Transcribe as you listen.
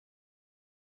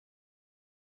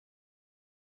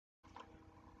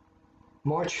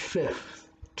March 5th,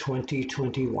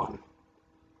 2021.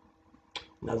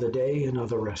 Another day,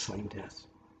 another wrestling death.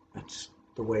 That's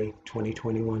the way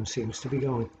 2021 seems to be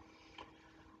going.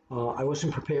 I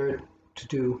wasn't prepared to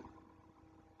do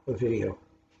a video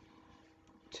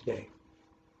today.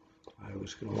 I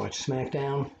was going to watch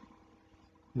SmackDown,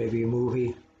 maybe a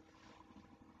movie,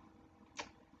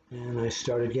 and I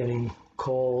started getting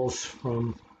calls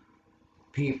from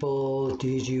people.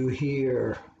 Did you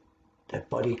hear that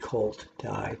Buddy Colt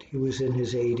died? He was in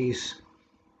his 80s,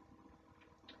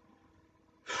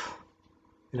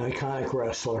 an iconic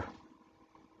wrestler,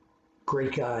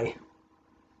 great guy.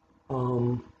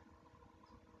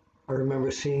 I remember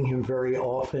seeing him very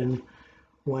often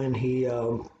when he,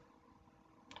 in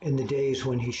the days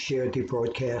when he shared the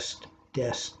broadcast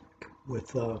desk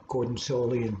with Gordon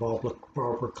Soley and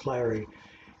Barbara Clary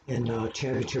in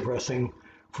Championship Wrestling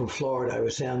from Florida. I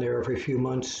was down there every few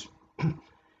months,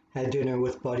 had dinner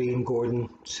with Buddy and Gordon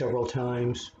several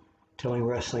times, telling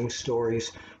wrestling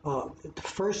stories. The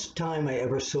first time I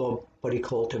ever saw Buddy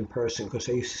Colt in person, because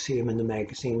I used to see him in the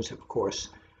magazines, of course.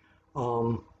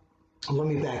 Let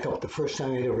me back up. The first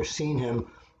time I'd ever seen him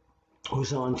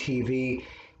was on TV,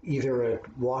 either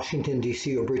at Washington,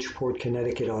 D.C. or Bridgeport,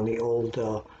 Connecticut, on the old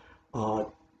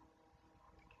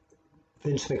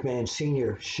Vince McMahon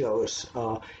Sr. shows.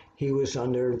 He was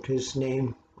under his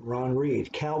name, Ron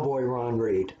Reed, Cowboy Ron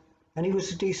Reed. And he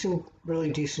was a decent,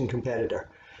 really decent competitor.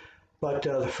 But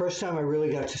the first time I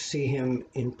really got to see him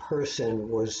in person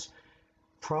was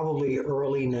probably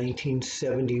early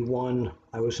 1971.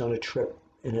 I was on a trip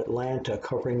in Atlanta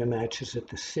covering the matches at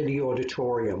the City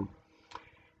Auditorium.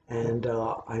 And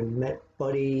I met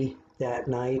Buddy that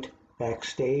night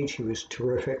backstage. He was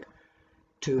terrific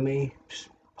to me,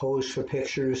 posed for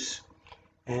pictures.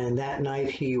 And that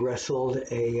night he wrestled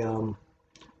a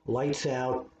lights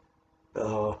out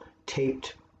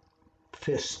taped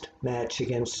fist match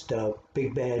against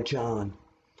Big Bad John.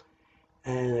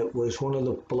 And it was one of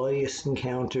the bloodiest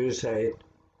encounters I had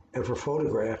ever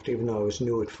photographed, even though I was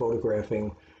new at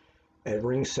photographing at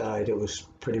ringside. It was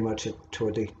pretty much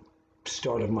toward the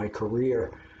start of my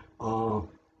career.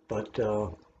 But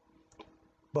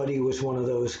Buddy was one of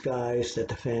those guys that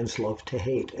the fans loved to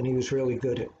hate, and he was really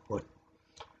good at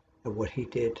what he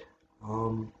did.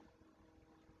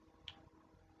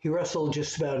 He wrestled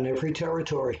just about in every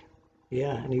territory.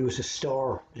 Yeah, and he was a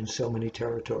star in so many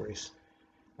territories.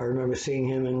 I remember seeing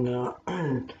him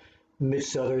in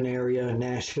mid-southern area,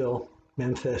 Nashville,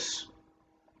 Memphis.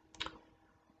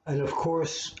 And of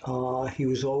course, he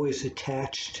was always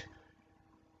attached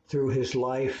through his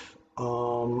life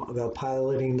about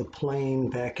piloting the plane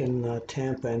back in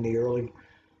Tampa in the early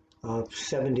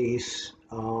 70s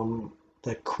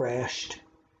that crashed.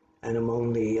 And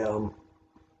among the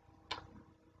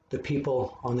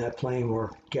people on that plane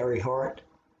were Gary Hart,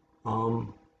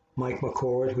 Mike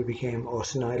McCord, who became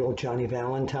Austin Idol, Johnny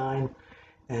Valentine,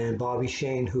 and Bobby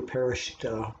Shane, who perished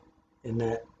in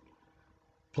that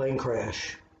plane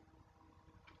crash.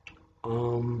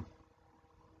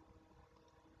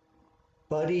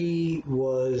 Buddy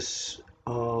was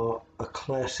a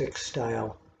classic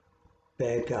style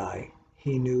bad guy.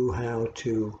 He knew how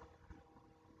to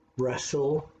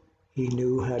wrestle. He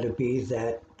knew how to be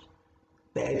that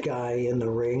bad guy in the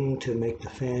ring to make the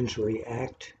fans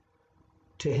react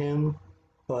to him.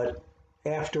 But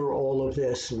after all of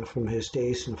this, and from his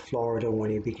days in Florida when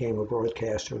he became a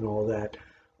broadcaster and all that,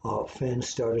 fans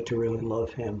started to really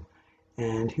love him.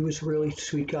 And he was a really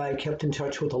sweet guy. I kept in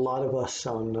touch with a lot of us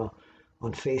on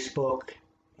Facebook,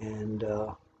 and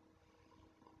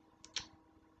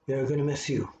they're going to miss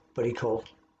you, Buddy Colt.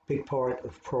 Big part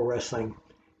of pro wrestling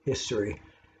history.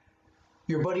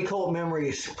 Your Buddy Colt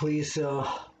memories, please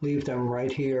leave them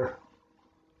right here.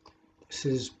 This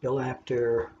is Bill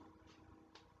Apter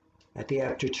at the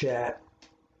Apter chat,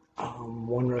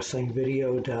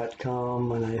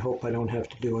 OneWrestlingVideo.com, and I hope I don't have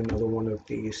to do another one of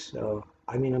these.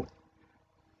 I mean,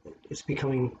 it's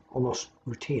becoming almost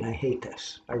routine. I hate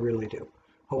this. I really do.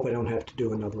 Hope I don't have to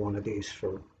do another one of these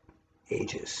for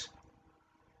ages.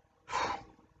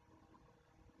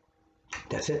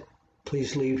 That's it.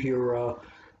 Please leave your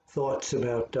thoughts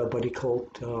about Buddy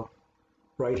Colt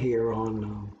right here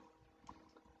on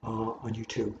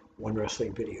YouTube,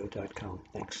 OneWrestlingVideo.com.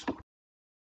 Thanks.